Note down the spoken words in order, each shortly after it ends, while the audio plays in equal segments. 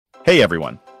Hey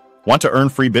everyone! Want to earn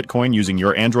free Bitcoin using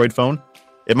your Android phone?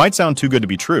 It might sound too good to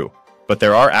be true, but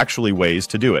there are actually ways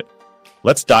to do it.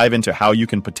 Let's dive into how you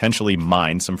can potentially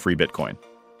mine some free Bitcoin.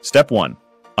 Step 1.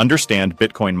 Understand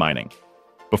Bitcoin mining.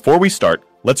 Before we start,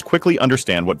 let's quickly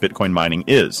understand what Bitcoin mining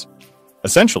is.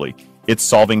 Essentially, it's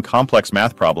solving complex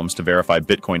math problems to verify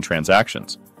Bitcoin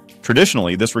transactions.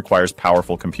 Traditionally, this requires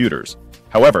powerful computers.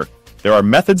 However, there are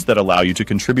methods that allow you to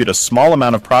contribute a small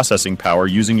amount of processing power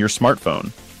using your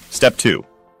smartphone. Step 2.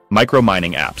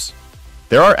 Micro-mining apps.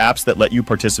 There are apps that let you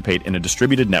participate in a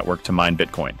distributed network to mine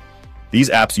Bitcoin. These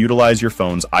apps utilize your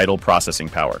phone's idle processing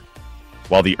power.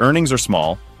 While the earnings are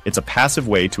small, it's a passive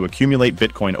way to accumulate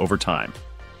Bitcoin over time.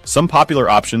 Some popular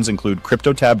options include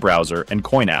CryptoTab browser and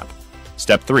Coin app.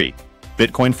 Step 3.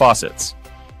 Bitcoin faucets.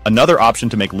 Another option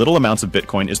to make little amounts of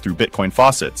Bitcoin is through Bitcoin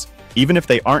faucets, even if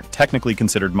they aren't technically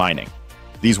considered mining.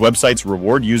 These websites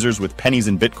reward users with pennies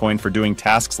in Bitcoin for doing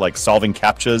tasks like solving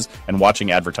CAPTCHAs and watching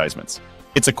advertisements.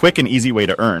 It's a quick and easy way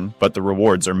to earn, but the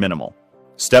rewards are minimal.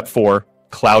 Step 4.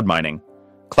 Cloud mining.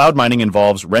 Cloud mining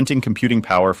involves renting computing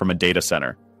power from a data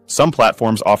center. Some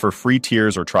platforms offer free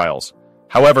tiers or trials.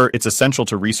 However, it's essential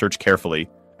to research carefully,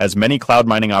 as many cloud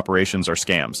mining operations are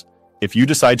scams. If you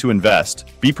decide to invest,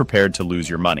 be prepared to lose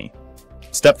your money.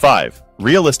 Step 5.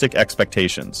 Realistic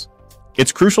expectations.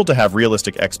 It's crucial to have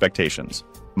realistic expectations.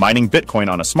 Mining Bitcoin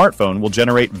on a smartphone will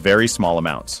generate very small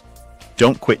amounts.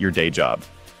 Don't quit your day job.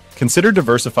 Consider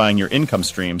diversifying your income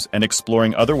streams and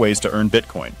exploring other ways to earn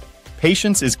Bitcoin.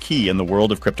 Patience is key in the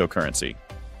world of cryptocurrency.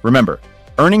 Remember,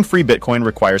 earning free Bitcoin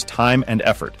requires time and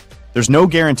effort. There's no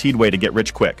guaranteed way to get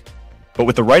rich quick. But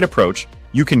with the right approach,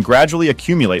 you can gradually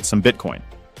accumulate some Bitcoin.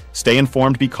 Stay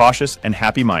informed, be cautious, and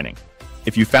happy mining.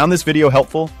 If you found this video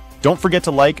helpful, don't forget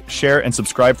to like, share, and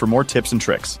subscribe for more tips and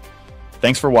tricks.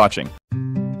 Thanks for watching.